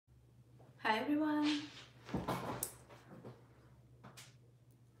Hi everyone.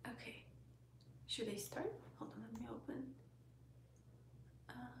 Okay, should I start? Hold on, let me open.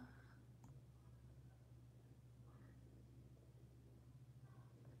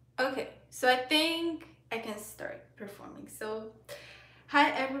 Okay, so I think I can start performing. So, hi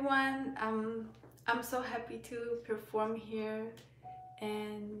everyone. I'm so happy to perform here,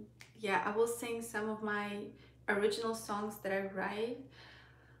 and yeah, I will sing some of my original songs that I write.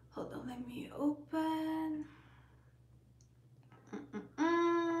 Hold on, let me open.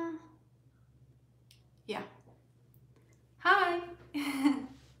 Yeah. Hi.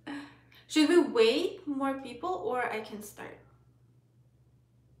 Should we wait more people or I can start?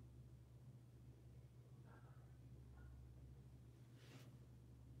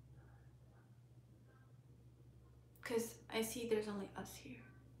 Because I see there's only us here.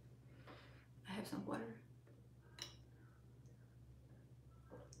 I have some water.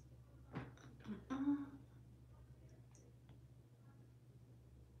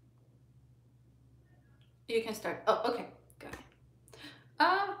 You can start. Oh, okay. Got it.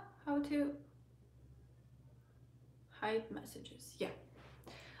 How to hide messages. Yeah.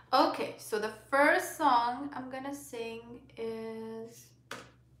 Okay, so the first song I'm gonna sing is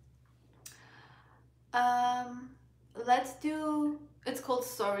let's do, it's called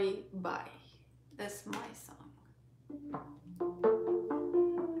Sorry Bye. That's my song.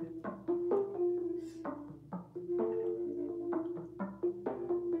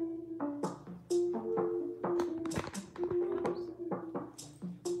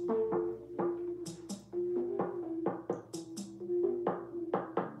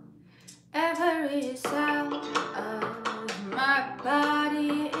 Every cell of my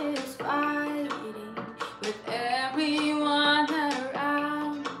body is fighting with everyone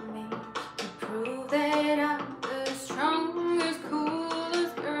around me to prove that I'm the strongest,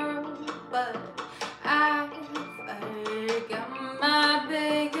 coolest girl. But I forgot my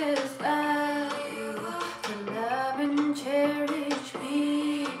biggest value, to love and cherish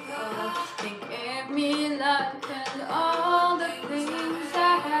people. They gave me life and all the things I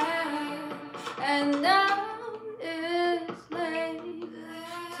had. And now it's late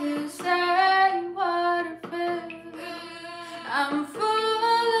to say what I feel. I'm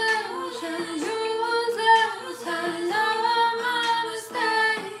foolish and useless, I know my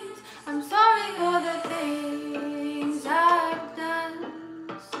mistakes. I'm sorry for the things I've done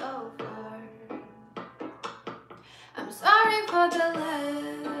so far. I'm sorry for the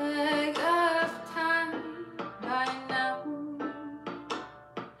lack of time by now.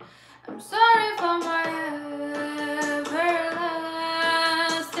 I'm sorry for my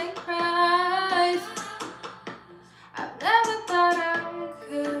everlasting cries. I've never thought I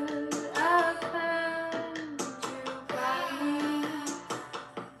could offend you by.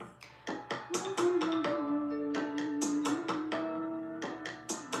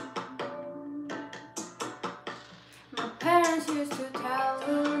 My parents used to tell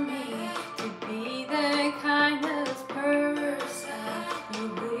me to be the kindest person. You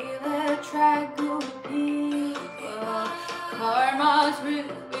will attract good people. Karma's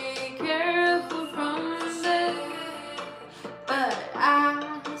really careful from this. But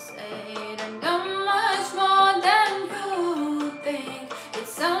I said I know much more than you think. It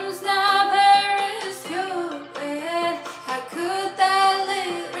sounds not very stupid. How could that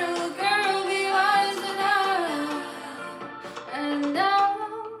little girl be wise enough? And now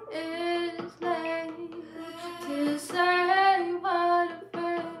it's late to say what I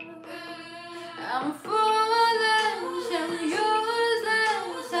feel. I'm foolish and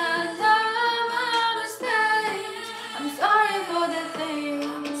useless, I know my mistakes. I'm sorry for the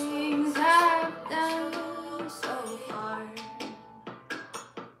things I've done so far.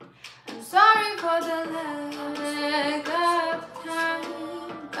 I'm sorry for the lack of time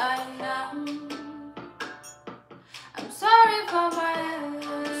by now. I'm sorry for my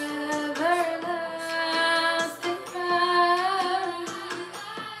everlasting cries.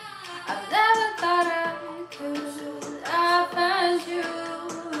 I never thought I could offend you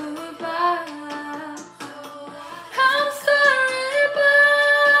by. I'm sorry,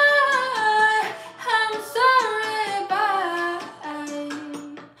 bye. I'm sorry, bye.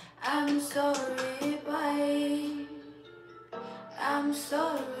 I'm sorry, bye. I'm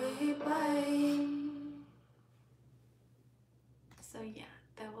sorry, bye. So yeah,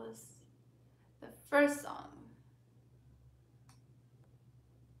 that was the first song.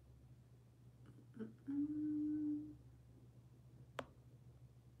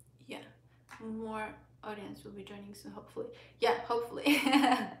 Yeah, more audience will be joining soon, hopefully. Yeah, hopefully.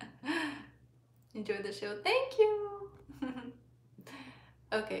 Enjoy the show. Thank you.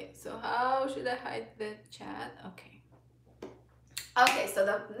 Okay, so how should I hide the chat? Okay. Okay, so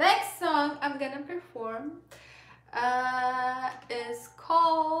the next song I'm gonna perform is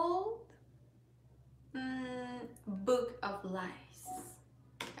called Book of Lies.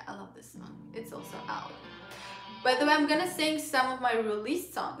 Yeah, I love this song. It's also out. By the way, I'm gonna sing some of my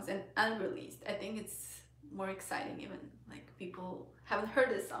released songs and unreleased. I think it's more exciting, even like people haven't heard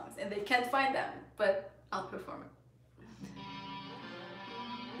these songs and they can't find them, but I'll perform it.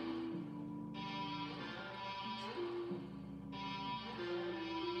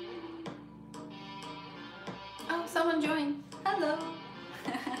 Oh, someone joined. Hello.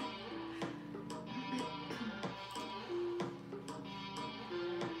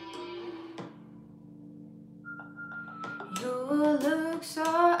 You look so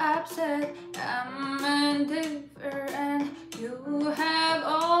upset, I'm indifferent. You have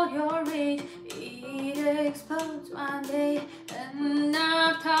all your rage, it explodes one day.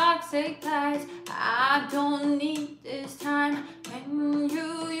 Enough toxic lies, I don't need this time. When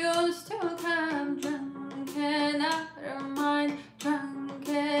you used to come drunk and out of mind, drunk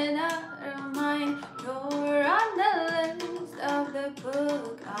and out of mind. You're on the list of the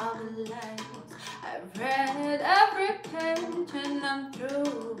book of lies. I've read every page and I'm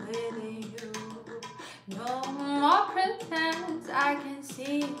through with you. No more pretense, I can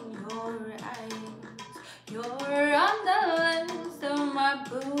see in your eyes. You're on the list of my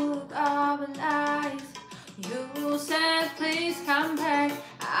book of lies. You said please come back,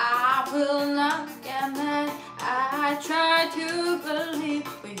 I will not get mad. I try to believe,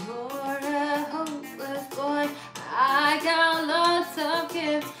 but you're a hopeless boy. I got lots of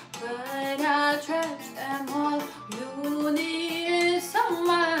gifts, but I trash them all. You need so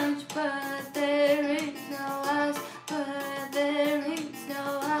much, but there is no us. But there is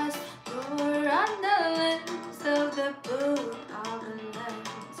no us. You're on the list of the book of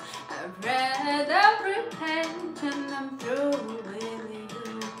lies. I've read every page and I'm through with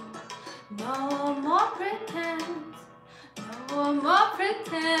you. No more pretense, no more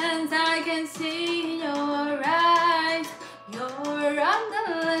pretense. I can see your eyes. You're on the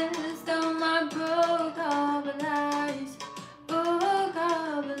list of my book of lies. Book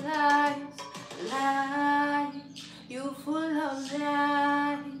of lies, lies. You full of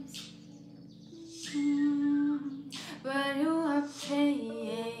lies. But you are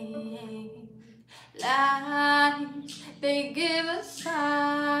paying lies. They give a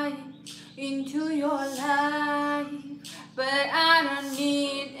sight into your life, but I don't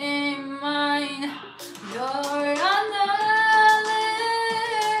need in mine. You're on the list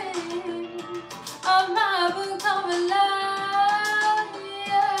of my book of lies.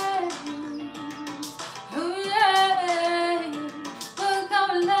 Ooh, yeah. Book of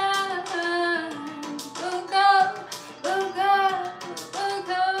lies. Book of lies.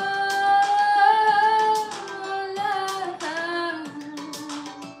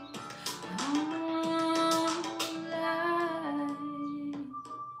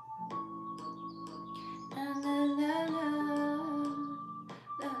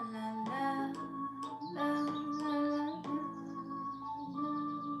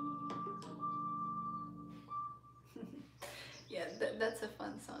 Yeah, that's a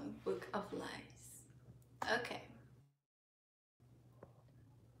fun song, Book of Lies. Okay.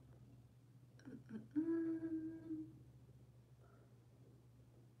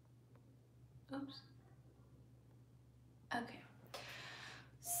 Oops. Okay.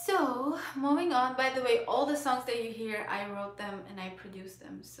 So, moving on. By the way, all the songs that you hear, I wrote them and I produced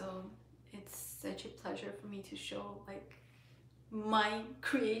them. So, it's such a pleasure for me to show like my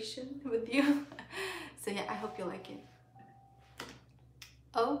creation with you. So yeah, I hope you like it.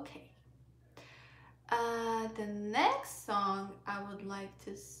 Okay. The next song I would like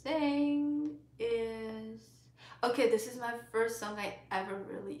to sing is... Okay, this is my first song I ever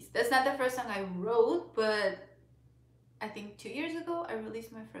released. That's not the first song I wrote, but I think 2 years ago I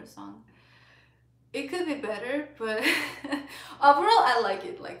released my first song. It could be better, but overall I like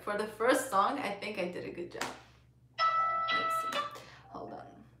it. Like for the first song, I think I did a good job. Let's see. Hold on.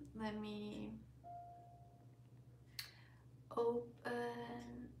 Let me open.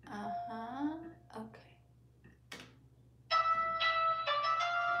 Okay.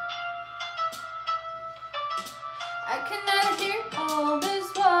 I cannot hear all these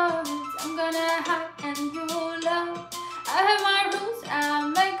words. I'm gonna hide and you love. I have my rules,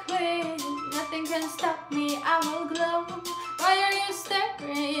 I'm a queen. Nothing can stop me, I will glow. Why are you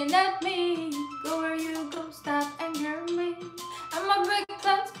staring at me? Go where you go, stop anger me. I'm a big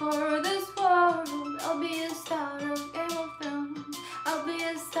plans for this world. I'll be a star of Game of Thrones. I'll be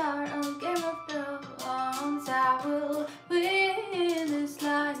a star of Game of Thrones. I will win this life.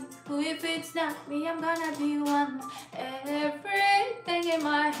 If it's not me, I'm gonna be one. Everything in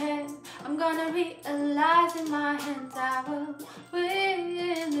my head, I'm gonna realize in my hands I will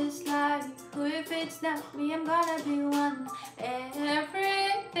win this life. If it's not me, I'm gonna be one.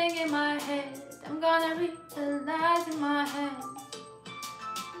 Everything in my head, I'm gonna realize in my hands.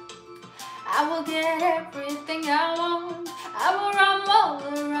 I will get everything I want. I will run all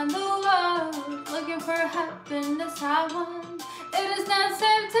around the world, looking for happiness I want. It is not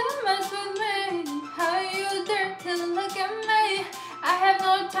safe to mess with me. How you dare to look at me? I have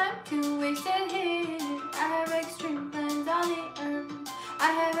no time to waste it here. I have extreme plans on the earth.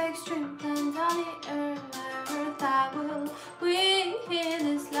 I have extreme plans on the earth. I will win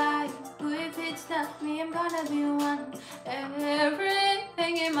this life. If it's not me, I'm gonna be one.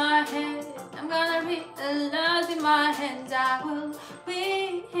 Everything in my head, I'm gonna realize in my hands. I will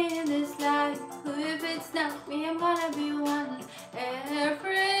win this life. If it's not me, I'm gonna be one.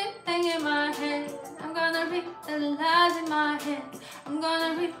 Everything in my head, I'm gonna realize in my hands. I'm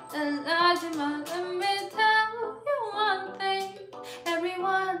gonna realize in my. Let me tell you one thing.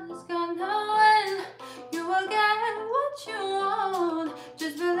 Everyone's gonna win. You will get what you want.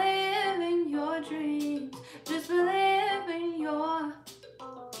 Just believe in your dreams. Just believe in your.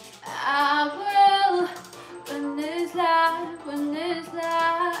 I will win this life. Win this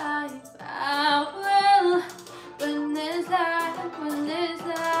life. I will win this life. Win this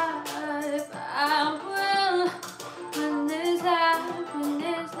life. I will win this life. Win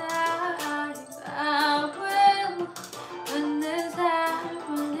this life. I will win this life.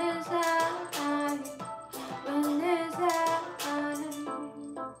 Win this life. Win this life.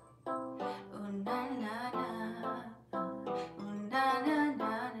 Oh na na na. Oh na na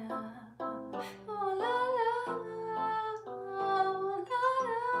na na. Oh la la. Oh la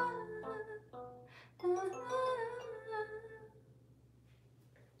la.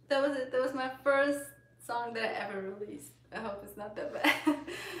 That was it. That was my first song that I ever released. I hope it's not that bad.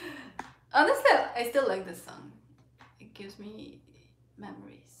 Honestly, I still like this song. It gives me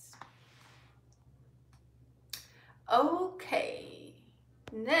memories. Okay,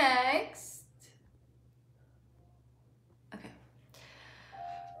 next. Okay,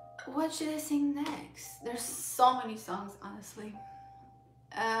 what should I sing next? There's so many songs, honestly.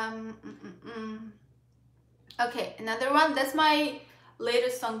 Okay, another one. That's my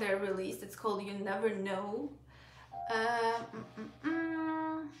latest song that I released. It's called You Never Know.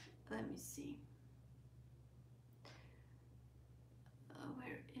 Let me see.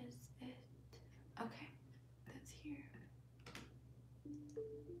 Where is it? Okay, that's here.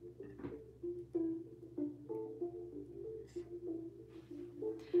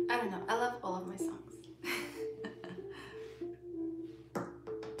 I don't know. I love all of my songs.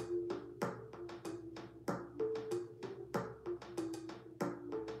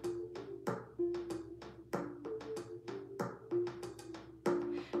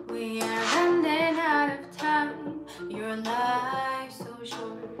 We are running out of time. Your life's so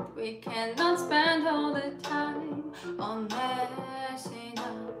short. We cannot spend all the time on messing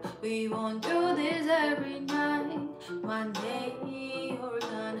up. We won't do this every night. One day you're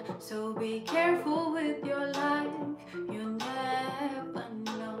gone, so be careful with your life. You never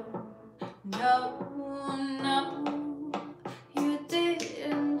know. No, no, you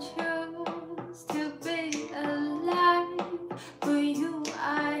didn't choose to be alive, but you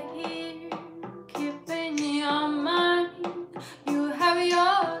are here, keeping your mind. You have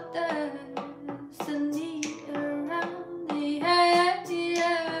your destiny around the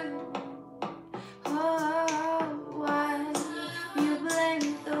yeah. Oh, why you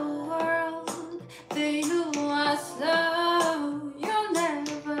blame the world that you are slow? You'll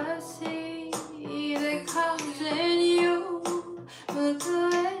never see the cause in you. Look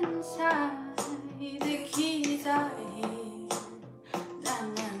inside, the keys are here. Na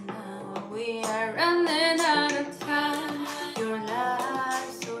na na, we are running out of time. Your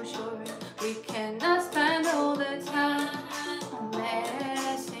life's so short, we cannot spend all the time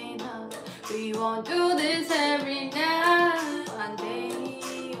messing up. We won't do this every night. One day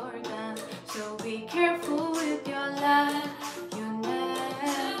you're gone, so be careful with your life. You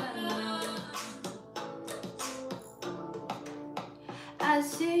never know. I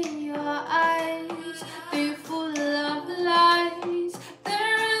see your eyes, they're full of lies.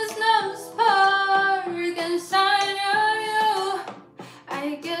 There is no spark inside of you.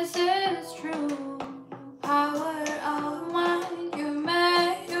 I guess it's true. Power of mind, you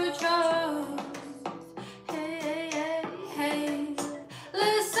make your choice. Hey, hey, hey,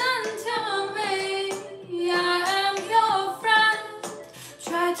 listen to me. I am your friend.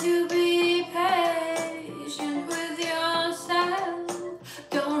 Try to be patient with yourself.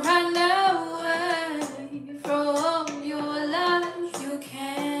 Don't run away.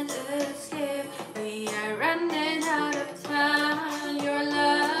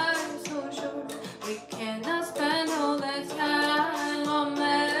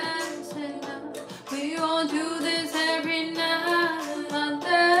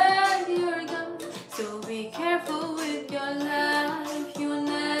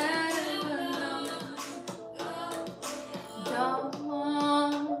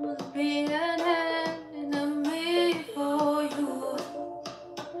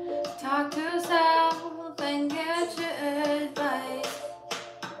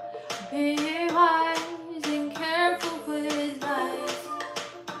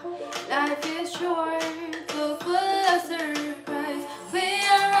 life is short, but full of surprise. We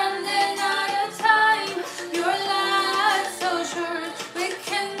are running out of time. Your life's so short. We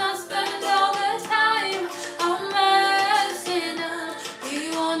cannot spend all the time on messing up.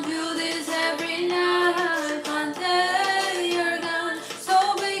 We won't do this every night until you're gone.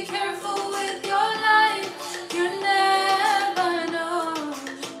 So be careful with your life. You never know,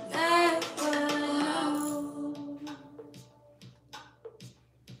 never know.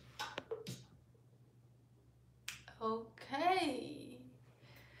 Okay,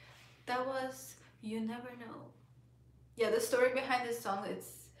 that was You Never Know. Yeah, the story behind this song,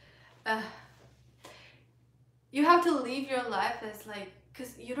 it's you have to live your life as like,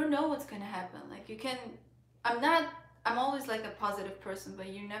 because you don't know what's gonna happen. Like you can, I'm always like a positive person, but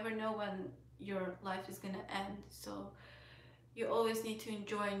you never know when your life is gonna end. So you always need to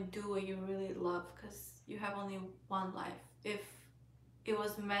enjoy and do what you really love, because you have only one life. If it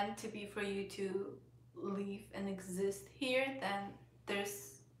was meant to be for you to live and exist here, then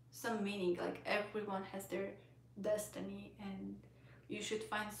there's some meaning. Like everyone has their destiny, and you should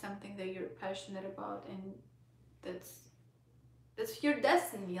find something that you're passionate about, and that's your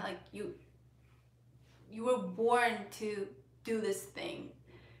destiny. Like you were born to do this thing,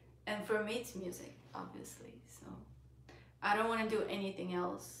 and for me it's music, obviously. So I don't want to do anything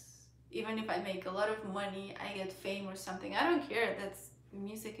else. Even if I make a lot of money, I get fame or something, I don't care. That's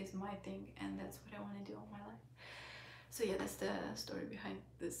music is my thing, and that's what I want to do all my life. So yeah, that's the story behind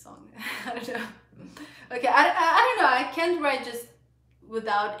this song. I don't know. Okay, I don't know. I can't write just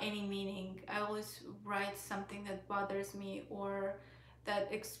without any meaning. I always write something that bothers me or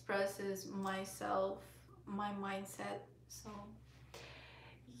that expresses myself, my mindset. So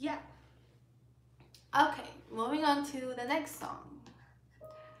yeah. Okay, moving on to the next song.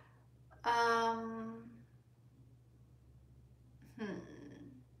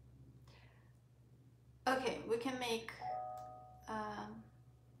 Okay, we can make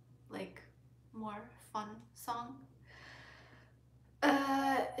like more fun song.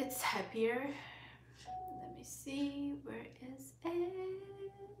 It's happier. Let me see, where is it?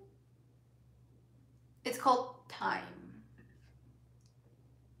 It's called Time,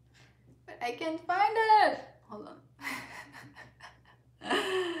 but I can't find it. Hold on.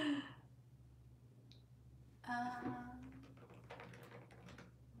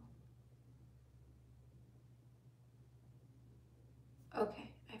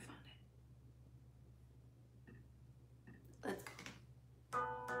 Okay, I found it. Let's go.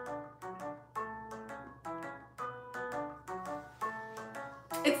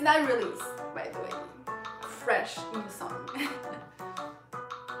 It's not released, by the way. Fresh new song.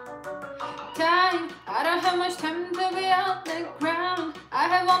 Time, I don't have much time to be on the ground. I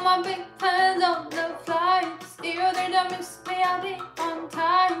have all my big plans on the flights. Either that miss me, I'll be on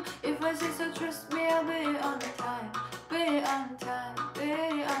time. If I say so, trust me, I'll be on time. Be on time, be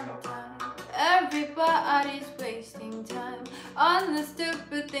on time. Everybody's wasting time on the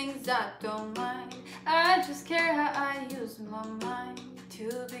stupid things I don't mind. I just care how I use my mind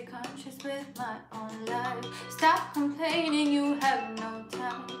to be conscious with my own life. Stop complaining, you have no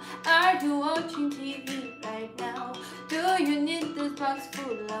time. Are you watching TV right now? Do you need this box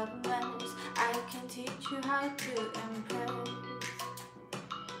full of manners? I can teach you how to impress.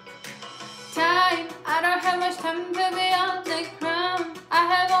 Time, I don't have much time to be on the ground. I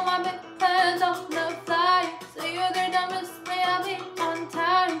have all my big plans on the fly. So you're there, don't miss me, I'll be on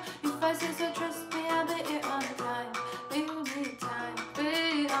time. If I say so, trust me, I'll be on time. We'll be time,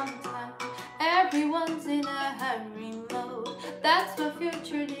 be on time. Everyone's in a hurry mode. That's what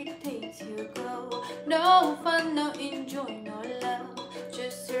future dictates you go. No fun, no enjoy, no love.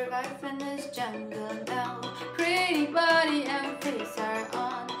 Just survive in this jungle now. Pretty body and face are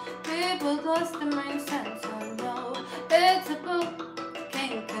on. People lost the mind sense, oh no. It's a book,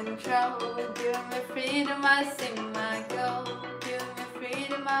 can't control. Give me freedom, I sing my goal. Give me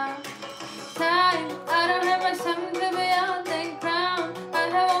freedom, I time. I don't have much time to be on the ground. I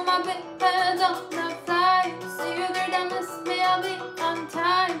have all my big plans on the fly. See you there, don't miss me, I'll be on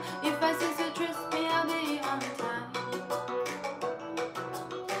time. If I say so, trust me, I'll be on time.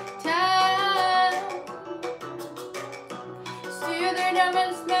 Time. See you there, don't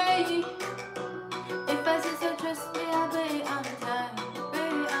miss me. If I say so, trust me, I'll be on time. Be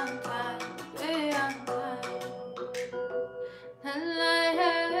on time, be on time. La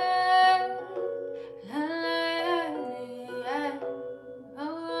la la la la.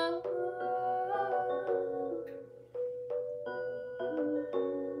 Oh.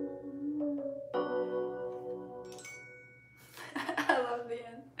 I love the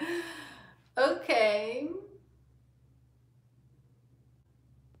end. Okay.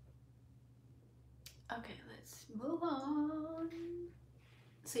 Okay, let's move on.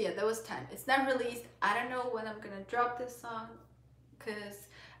 So yeah, that was time. It's not released. I don't know when I'm gonna drop this song because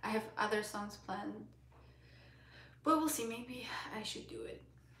I have other songs planned. But we'll see, maybe I should do it.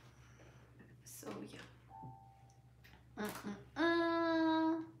 So yeah.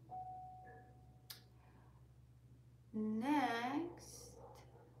 Next.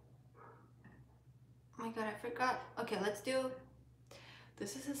 Oh my god, I forgot. Okay, let's do.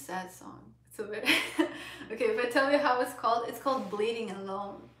 This is a sad song. It's a bit. Okay, if I tell you how it's called Bleeding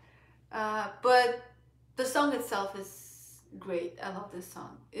Alone. But the song itself is great. I love this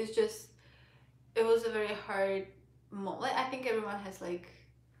song. It's just, it was a very hard moment. Like, I think everyone has like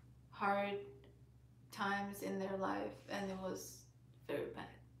hard times in their life, and it was very bad.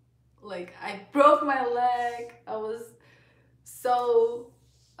 Like, I broke my leg. I was so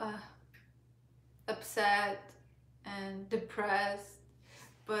upset and depressed,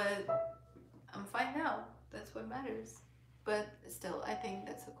 but I'm fine now. That's what matters. But still, I think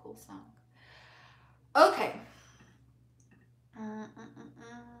that's a cool song. Okay. Let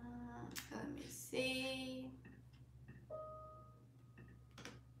me see.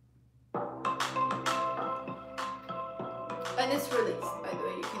 And it's released, by the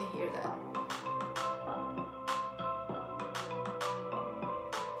way, you can hear that.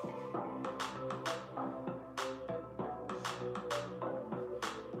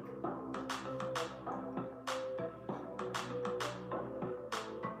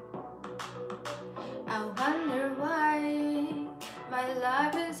 I wonder why my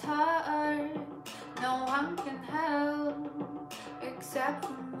life is hard. No one can help except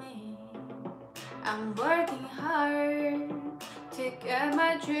for me. I'm working hard to get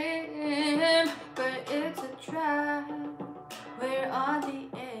my dream, but it's a trap. We're on the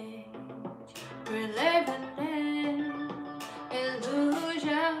edge. We're living in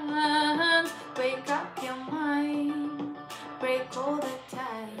illusions. Wake up your mind, break all the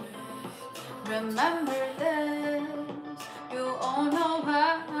ties. Remember this, you own no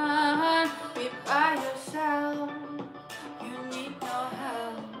one. Be by yourself, you need no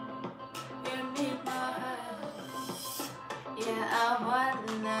help. You need no help. Yeah, I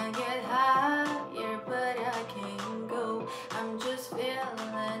wanna get higher, but I can't go. I'm just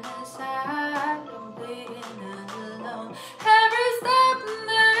feeling inside, I'm bleeding alone. Every step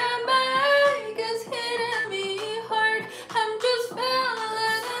that I make is hitting me hard. I'm just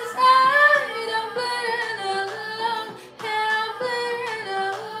feeling inside, I'm bleeding alone. Yeah, I'm bleeding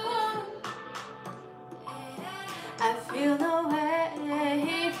alone. I feel no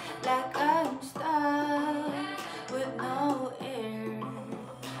way, like I'm stuck with no air,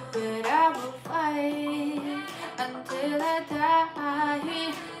 but I will fight until I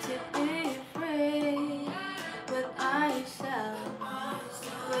die to be free with myself,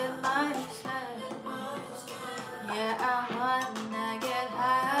 with myself. Yeah, I wanna get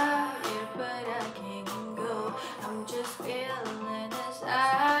higher, but I can't go. I'm just feeling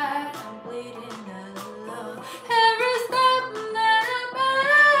inside, I'm bleeding alone. Every step that I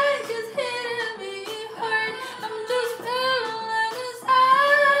make is hitting me hard. I'm just feeling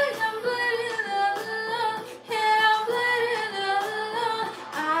inside, I'm bleeding alone. Yeah, I'm bleeding alone.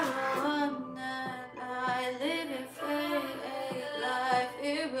 I don't wanna lie, live a fake life.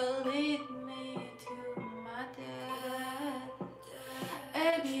 It will lead me to my death.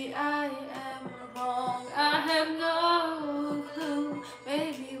 Maybe I am wrong, I have no clue.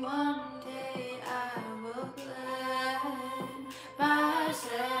 Maybe one day I will blame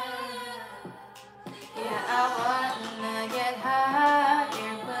myself. Yeah, I wanna get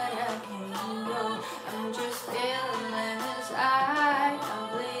higher, but I can't go. I'm just feeling inside, I'm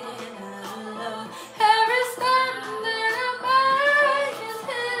bleeding alone. Every step that I make is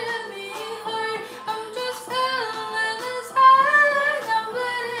hitting me hard. I'm just feeling inside, I'm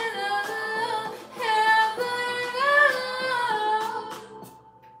bleeding alone. Yeah, I'm bleeding alone.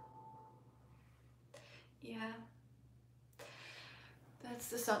 Yeah, that's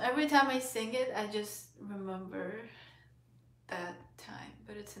the song. Every time I sing it, I just remember that time,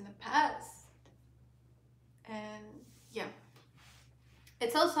 but it's in the past. And yeah,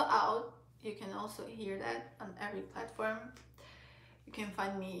 it's also out. You can also hear that on every platform. You can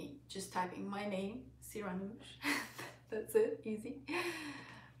find me just typing my name, Siranush. That's it, easy.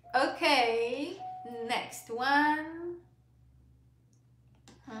 Okay, next one.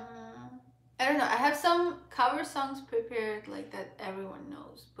 I don't know, I have some cover songs prepared like that everyone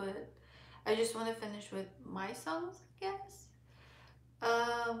knows, but I just want to finish with my songs, I guess.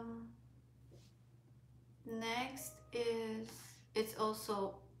 Next is, it's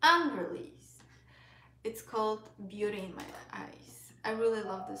also unreleased. It's called Beauty in My Eyes. I really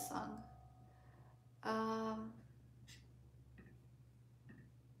love this song. Um,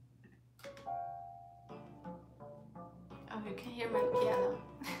 oh, you can hear my piano.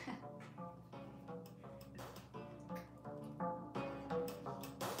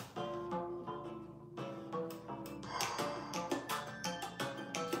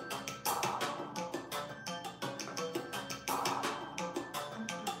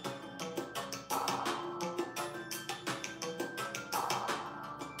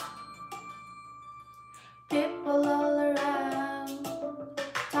 People all around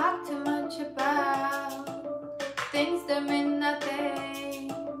talk too much about things that mean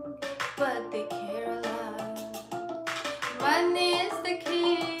nothing, but they care a lot. Money is the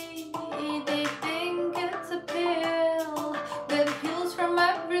key, they think it's a pill that heals from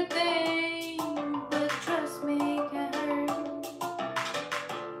everything, but trust me, it can hurt.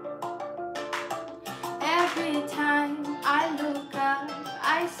 Every time I look up,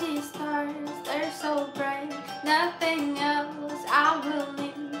 I see stars, they're so bright, nothing else I will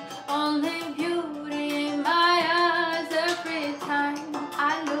need, only beauty in my eyes. Every time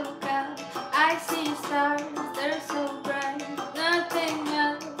I look up, I see stars, they're so bright, nothing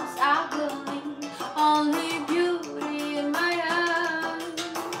else I will need, only beauty in my eyes.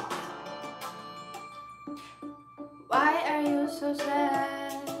 Why are you so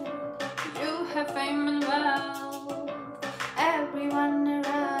sad? You have fame and wealth, everyone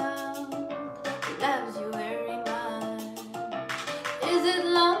around loves you very much. Is it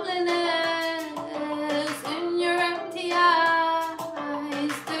loneliness in your empty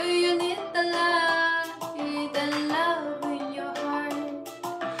eyes? Do you need the light and love in your heart,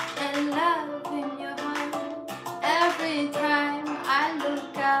 and love in your heart? Every time I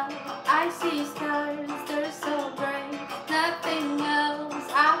look out, I see stars, they're so bright, nothing else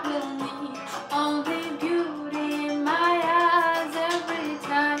I will need, only beauty in my eyes. Every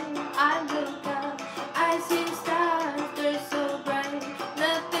time I look up, I see stars, they're so bright,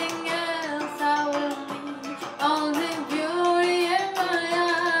 nothing else I will need, only beauty in my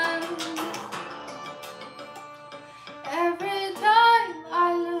eyes. Every time I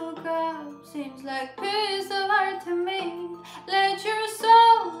look up, seems like piece of art to me. Let your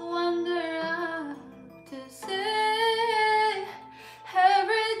soul wander up to see.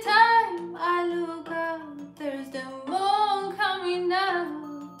 Every time I look up, there's the moon coming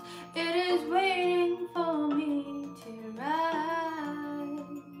out. It is waiting for me to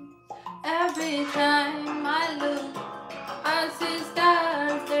rise. Every time I look, I see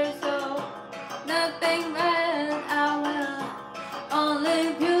stars, they're so nothing but I will,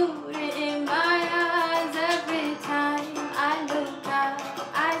 only beauty in my eyes. Every time I look out,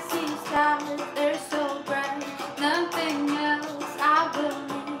 I see stars, they're so bright, nothing else I will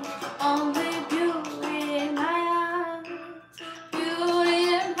need, only beauty in my eyes, beauty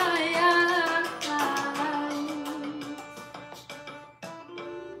in my eyes.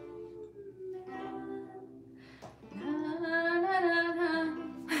 Na, na, na, na.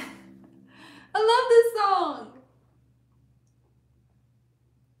 I love this song!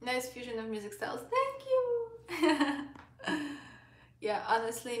 Nice fusion of music styles. Thank you! Yeah,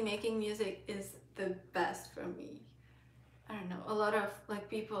 honestly, making music is the best for me. I don't know, a lot of like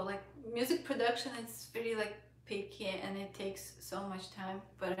people, like music production is very like picky and it takes so much time,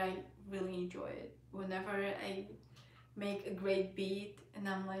 but I really enjoy it. Whenever I make a great beat and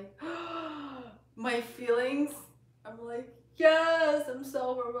I'm like, my feelings, I'm like, yes, I'm so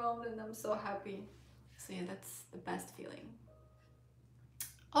overwhelmed and I'm so happy. So yeah, that's the best feeling.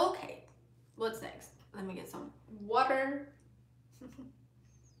 Okay, what's next? Let me get some water.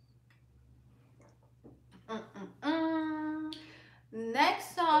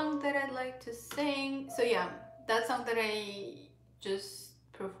 Next song that I'd like to sing. So yeah, that song that I just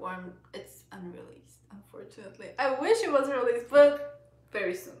performed, it's unreleased, unfortunately. I wish it was released, but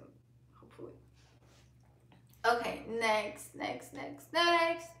very soon, hopefully. Okay, next.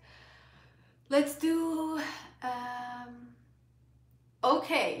 Let's do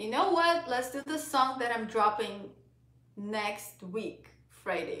okay, you know what? Let's do the song that I'm dropping next week,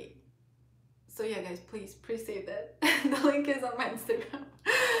 Friday. So yeah, guys, please save that. The link is on my Instagram.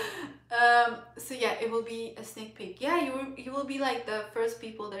 So yeah, it will be a sneak peek. Yeah, you will be like the first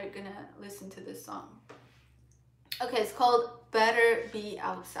people that are gonna listen to this song. Okay, it's called Better Be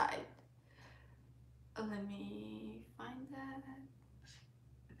Outside. Let me find that.